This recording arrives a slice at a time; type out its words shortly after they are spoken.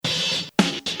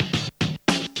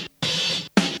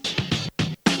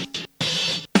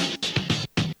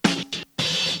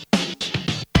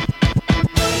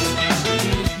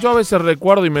Yo a veces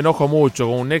recuerdo y me enojo mucho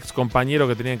con un ex compañero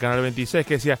que tenía en Canal 26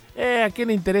 que decía, ¿a quién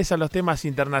le interesan los temas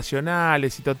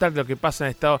internacionales y total lo que pasa en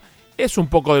Estados Unidos? Es un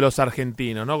poco de los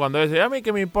argentinos, ¿no? Cuando dice, a mí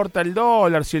que me importa el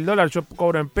dólar, si el dólar yo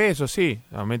cobro en pesos, sí,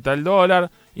 aumenta el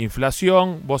dólar,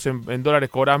 inflación, vos en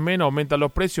dólares cobrás menos, aumentan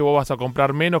los precios, vos vas a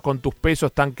comprar menos con tus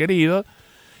pesos tan queridos.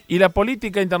 Y la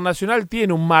política internacional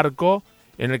tiene un marco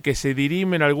en el que se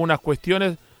dirimen algunas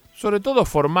cuestiones, sobre todo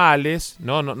formales,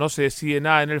 no se decide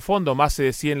nada en el fondo, más se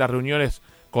decide en las reuniones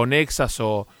conexas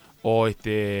o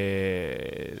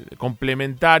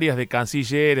complementarias de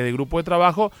cancilleres, de grupo de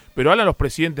trabajo, pero hablan los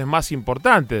presidentes más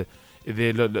importantes,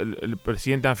 el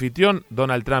presidente anfitrión,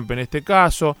 Donald Trump en este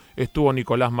caso, estuvo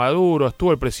Nicolás Maduro,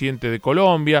 estuvo el presidente de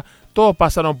Colombia, todos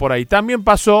pasaron por ahí. También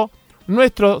pasó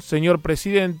nuestro señor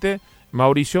presidente,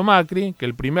 Mauricio Macri, que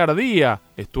el primer día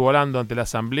estuvo hablando ante la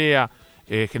Asamblea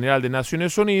General de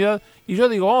Naciones Unidas, y yo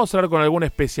digo, vamos a hablar con algún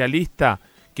especialista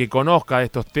que conozca de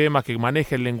estos temas, que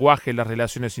maneje el lenguaje de las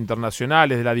relaciones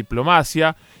internacionales, de la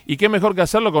diplomacia, y qué mejor que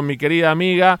hacerlo con mi querida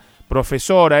amiga,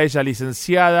 profesora, ella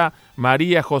licenciada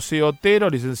María José Otero,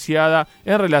 licenciada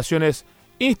en Relaciones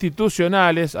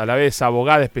Institucionales, a la vez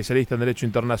abogada especialista en Derecho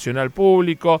Internacional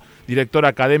Público, directora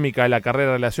académica de la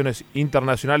carrera de Relaciones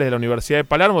Internacionales de la Universidad de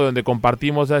Palermo, donde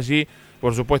compartimos allí,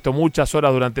 por supuesto, muchas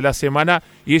horas durante la semana,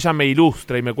 y ella me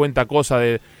ilustra y me cuenta cosas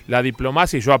de la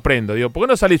diplomacia y yo aprendo. Digo, ¿por qué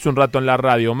no salís un rato en la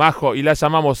radio, Majo? Y la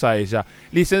llamamos a ella.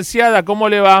 Licenciada, ¿cómo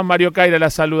le va? Mario Caira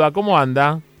la saluda. ¿Cómo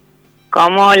anda?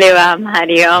 ¿Cómo le va,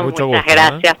 Mario? Muchas gusto,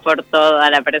 gracias por toda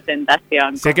la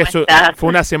presentación. Sé que fue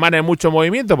una semana de mucho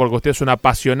movimiento porque usted es una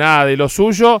apasionada de lo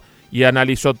suyo y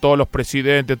analizó todos los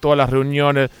presidentes, todas las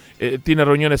reuniones, tiene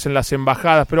reuniones en las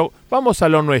embajadas, pero vamos a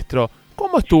lo nuestro.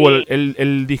 ¿Cómo estuvo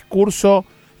el discurso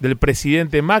del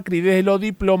presidente Macri desde lo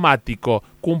diplomático?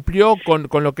 ¿Cumplió con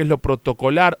lo que es lo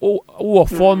protocolar? ¿Hubo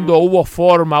fondo, hubo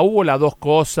forma, hubo las dos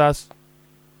cosas?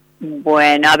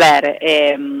 Bueno, a ver,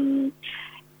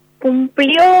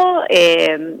 cumplió,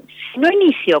 no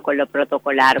inició con lo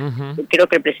protocolar. Creo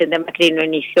que el presidente Macri no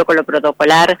inició con lo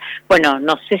protocolar. Bueno,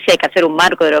 no sé si hay que hacer un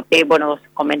marco de lo que, vos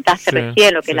comentaste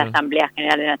recién, lo que es la Asamblea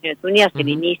General de Naciones Unidas, el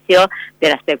inicio de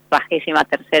la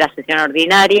 73ª sesión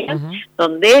ordinaria,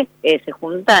 donde se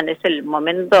juntan, es el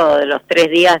momento de los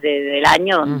 3 días del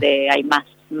año donde hay más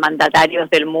mandatarios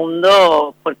del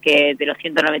mundo, porque de los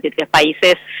 193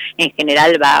 países en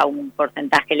general va un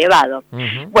porcentaje elevado.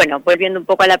 Bueno, volviendo un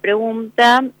poco a la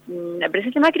pregunta, el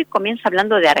presidente Macri comienza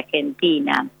hablando de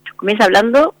Argentina, comienza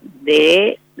hablando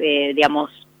de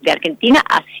Argentina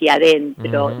hacia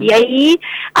adentro, y ahí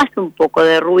hace un poco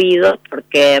de ruido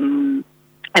porque en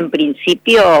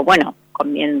principio, cuenta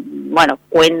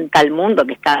al mundo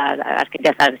que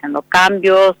Argentina está realizando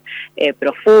cambios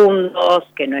profundos,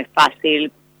 que no es fácil,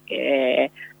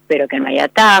 pero que no hay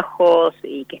atajos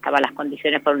y que estaban las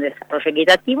condiciones para un desarrollo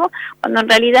equitativo, cuando en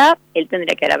realidad él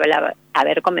tendría que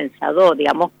haber comenzado,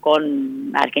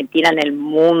 con Argentina en el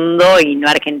mundo y no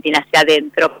Argentina hacia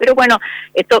adentro. Pero bueno,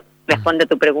 esto responde a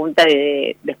tu pregunta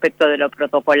respecto de lo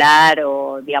protocolar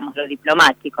o, lo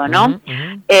diplomático, ¿no?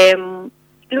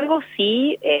 Luego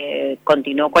sí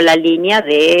continuó con la línea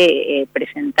de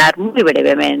presentar muy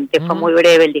brevemente, fue muy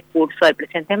breve el discurso del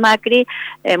presidente Macri,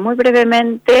 muy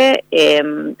brevemente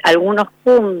algunos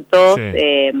puntos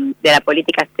de la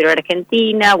política exterior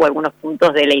argentina o algunos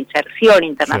puntos de la inserción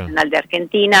internacional de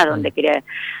Argentina, a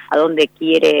donde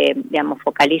quiere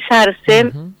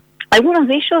focalizarse. Algunos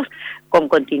de ellos con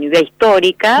continuidad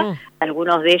histórica,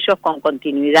 algunos de ellos con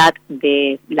continuidad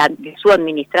de su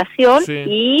administración,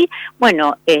 y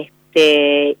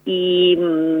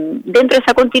dentro de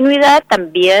esa continuidad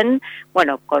también,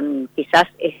 con quizás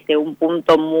un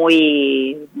punto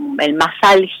el más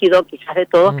álgido quizás de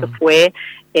todos, que fue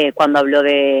cuando habló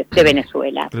de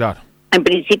Venezuela. Claro. En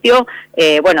principio,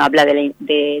 habla del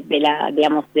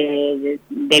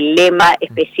lema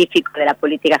específico de la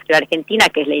política exterior argentina,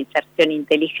 que es la inserción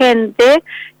inteligente.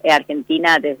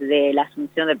 Argentina, desde la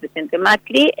asunción del presidente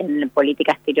Macri, en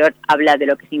política exterior habla de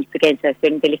lo que significa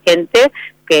inserción inteligente,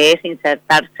 que es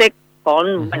insertarse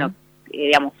con,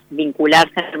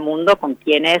 vincularse en el mundo con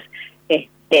quienes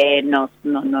nos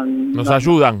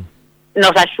ayudan.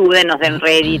 Nos ayuden, nos den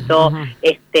rédito,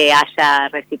 haya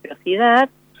reciprocidad.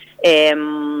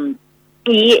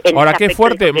 Ahora, qué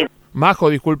fuerte,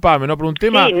 Majo, disculpame, ¿no? Por un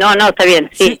tema... Sí, no, está bien.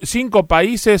 Sí. 5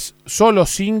 países, solo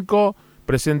 5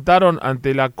 presentaron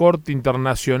ante la Corte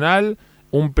Internacional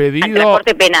un pedido... Ante la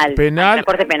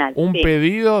Corte Penal. Un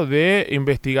pedido de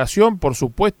investigación por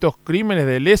supuestos crímenes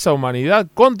de lesa humanidad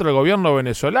contra el gobierno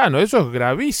venezolano. Eso es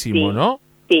gravísimo, ¿no?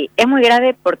 Sí, es muy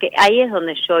grave porque ahí es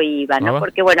donde yo iba, ¿no?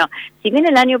 Porque, bueno, si bien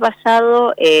el año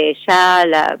pasado el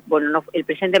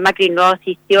presidente Macri no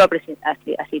asistió a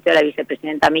la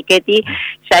vicepresidenta Michetti,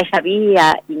 ya ella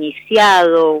había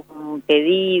iniciado un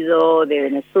pedido de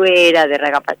Venezuela, de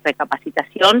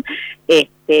recapacitación. El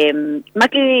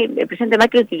presidente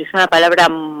Macri utilizó una palabra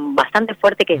bastante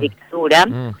fuerte que es dictadura,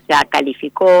 o sea,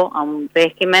 calificó a un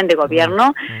régimen de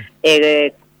gobierno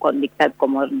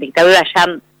como dictadura ya,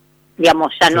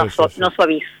 digamos, ya no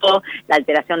suavizó la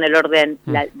alteración del orden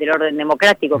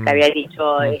democrático que había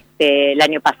dicho el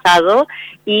año pasado,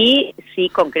 y sí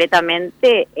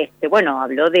concretamente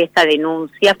habló de esta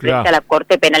denuncia frente a la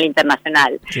Corte Penal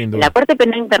Internacional. En la Corte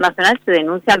Penal Internacional se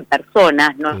denuncian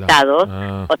personas, no estados,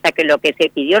 o sea que lo que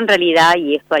se pidió en realidad,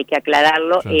 y esto hay que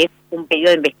aclararlo, es un pedido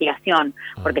de investigación,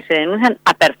 porque se denuncian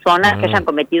a personas que hayan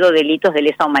cometido delitos de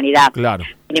lesa humanidad,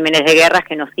 crímenes de guerra,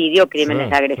 genocidio, crímenes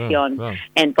de agresión.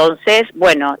 Entonces,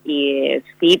 bueno, y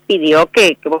sí pidió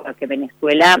que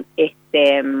Venezuela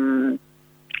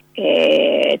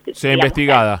sea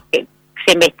investigada.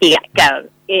 Se investiga, claro.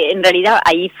 En realidad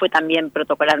ahí fue también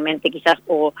protocolarmente quizás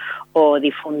o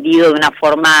difundido de una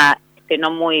forma no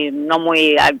muy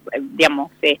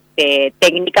digamos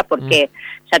técnica, porque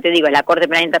ya te digo, la Corte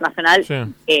Penal Internacional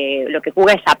lo que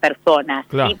juzga es a personas,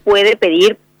 y puede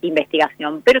pedir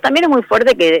investigación, pero también es muy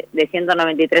fuerte que de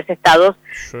 193 estados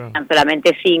sean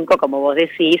solamente 5, como vos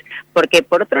decís, porque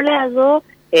por otro lado,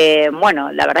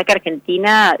 la verdad que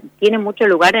Argentina tiene mucho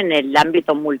lugar en el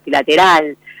ámbito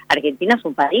multilateral. Argentina es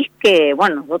un país que,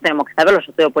 nosotros tenemos que saberlo,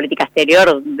 yo estudio política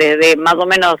exterior desde más o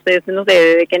menos, no sé,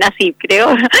 desde que nací,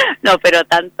 creo,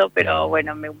 pero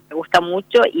me gusta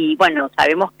mucho, y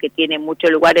sabemos que tiene mucho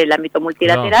lugar en el ámbito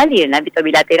multilateral, y en el ámbito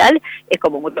bilateral es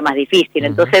como mucho más difícil.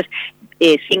 Entonces,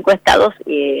 5 estados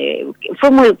fue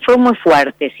muy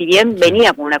fuerte, si bien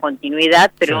venía con una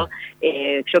continuidad, pero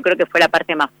yo creo que fue la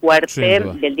parte más fuerte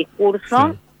del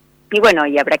discurso.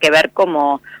 Y habrá que ver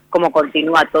cómo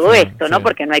continúa todo esto, ¿no?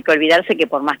 Porque no hay que olvidarse que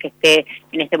por más que esté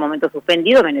en este momento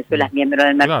suspendido, Venezuela es miembro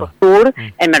del Mercosur.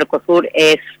 El Mercosur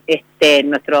es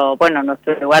nuestro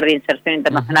lugar de inserción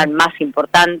internacional más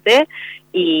importante,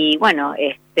 y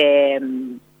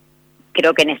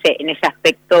creo que en ese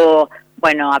aspecto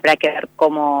habrá que ver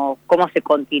cómo se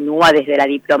continúa desde la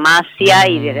diplomacia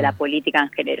y desde la política en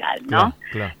general, ¿no?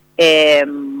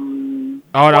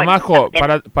 Ahora, Majo,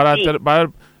 para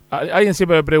alguien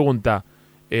siempre me pregunta,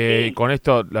 y con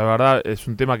esto la verdad es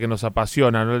un tema que nos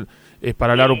apasiona, ¿no? Es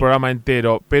para hablar un programa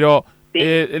entero, pero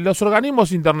los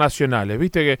organismos internacionales,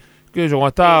 viste que cuando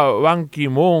está Ban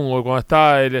Ki-moon o cuando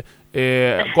está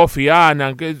Kofi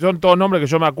Annan, que son todos nombres que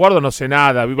yo me acuerdo, no sé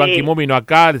nada. Ban Ki-moon vino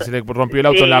acá, se le rompió el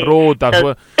auto en la ruta,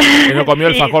 no comió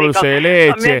el fajor dulce de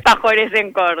leche. Comió alfajores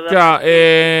en Córdoba.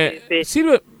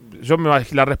 Sirve.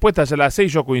 La respuesta ya la sé y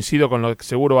yo coincido con lo que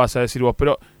seguro vas a decir vos,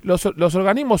 pero los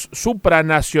organismos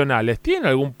supranacionales, ¿tienen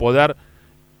algún poder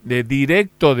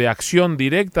de acción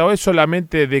directa, o es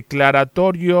solamente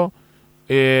declaratorio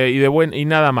y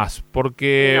nada más?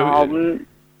 Porque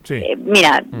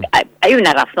mira, hay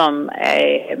una razón.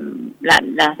 Las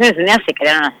Naciones Unidas se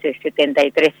crearon hace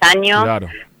 73 años,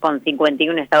 con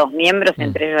 51 estados miembros,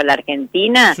 entre ellos la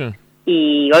Argentina.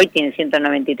 Y hoy tiene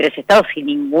 193 estados y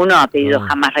ninguno ha pedido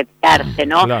jamás retirarse,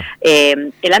 ¿no?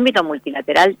 El ámbito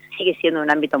multilateral sigue siendo un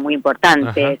ámbito muy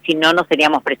importante. Si no, no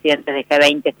seríamos presidentes de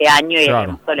G20 este año y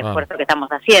haríamos todo el esfuerzo que estamos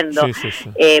haciendo.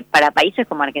 Para países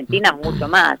como Argentina, mucho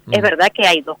más. Es verdad que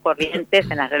hay dos corrientes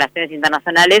en las relaciones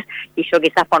internacionales, y yo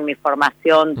quizás por mi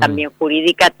formación también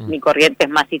jurídica, mi corriente es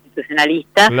más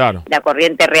institucionalista. La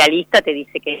corriente realista te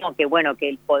dice que no, que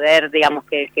el poder, digamos,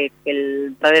 que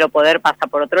el verdadero poder pasa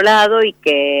por otro lado, y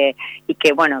que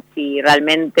si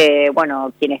realmente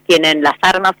quienes tienen las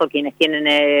armas o quienes tienen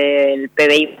el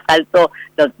PBI más alto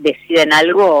deciden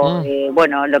algo,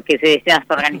 lo que se deciden las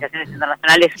organizaciones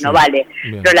internacionales no vale.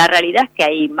 Pero la realidad es que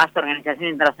hay más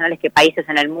organizaciones internacionales que países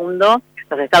en el mundo.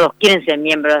 Los estados quieren ser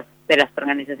miembros de las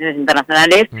organizaciones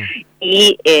internacionales,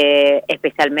 y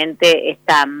especialmente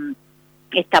esta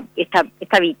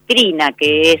vitrina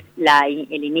que es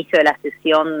el inicio de la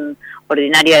sesión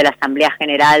ordinaria de la Asamblea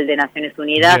General de Naciones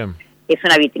Unidas, es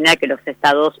una vitrina que los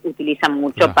estados utilizan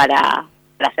mucho para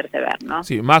hacerse ver, ¿no?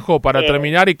 Sí, Majo, para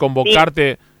terminar y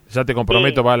convocarte, ya te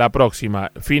comprometo para la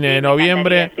próxima, fines de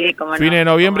noviembre,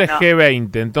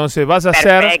 G20, entonces vas a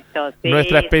ser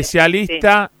nuestra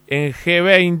especialista en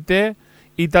G20,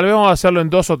 y tal vez vamos a hacerlo en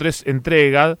 2 o 3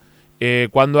 entregas,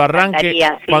 cuando arranque,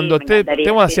 cuando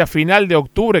estemos hacia final de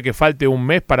octubre, que falte un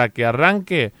mes para que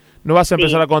arranque, nos vas a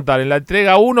empezar a contar en la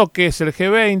entrega 1 que es el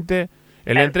G20,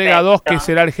 en la entrega 2 que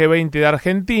será el G20 de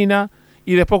Argentina,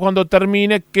 y después cuando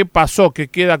termine, qué pasó, qué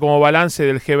queda como balance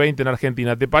del G20 en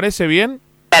Argentina. ¿Te parece bien?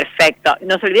 Perfecto.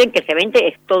 No se olviden que el G20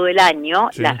 es todo el año,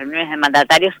 Sí. las reuniones de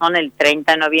mandatarios son el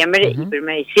 30 de noviembre y 1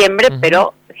 de diciembre,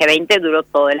 pero el G20 duró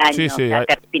todo el año, Sí, sí. o sea,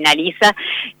 se finaliza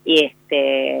y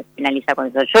finaliza con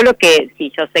eso. Yo lo que,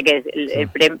 sí, yo sé que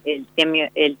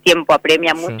el tiempo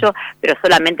apremia mucho, pero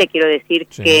solamente quiero decir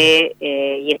que,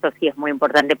 y esto sí es muy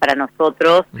importante para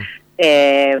nosotros,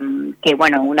 que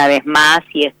bueno, una vez más,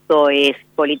 y esto es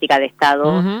política de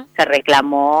Estado, se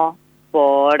reclamó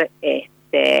por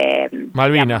Malvinas,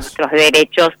 digamos, nuestros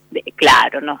derechos,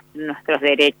 nuestros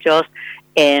derechos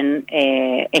en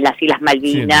las Islas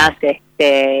Malvinas,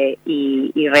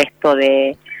 y resto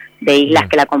de islas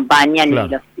que la acompañan,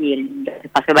 y los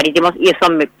espacios marítimos, y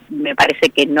eso me parece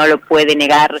que no lo puede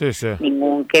negar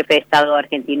ningún jefe de Estado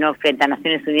argentino frente a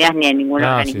Naciones Unidas ni a ningún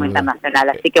organismo internacional.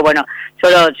 Así que bueno, yo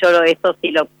esto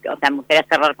sí o sea, me gustaría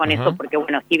cerrar con eso, porque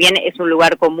bueno, si bien es un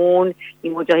lugar común y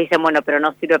muchos dicen, bueno, pero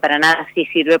no sirve para nada, sí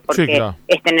sirve porque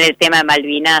es tener el tema de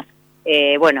Malvinas,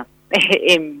 bueno,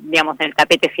 digamos, en el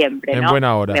tapete siempre, ¿no? En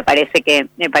buena hora. Me parece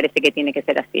que tiene que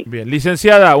ser así. Bien,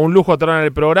 licenciada, un lujo tener en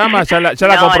el programa, ya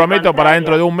la comprometo para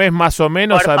dentro de un mes más o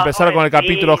menos a empezar con el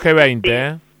capítulo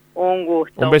G20, Un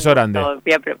gusto. Un beso grande.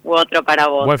 Otro para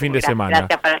vos. Buen fin de semana.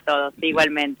 Gracias para todos,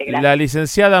 igualmente. Gracias. La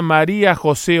licenciada María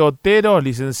José Otero,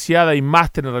 licenciada y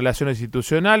máster en Relaciones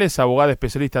Institucionales, abogada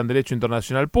especialista en Derecho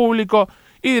Internacional Público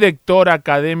y directora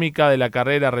académica de la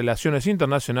carrera Relaciones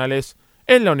Internacionales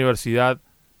en la Universidad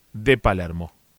de Palermo.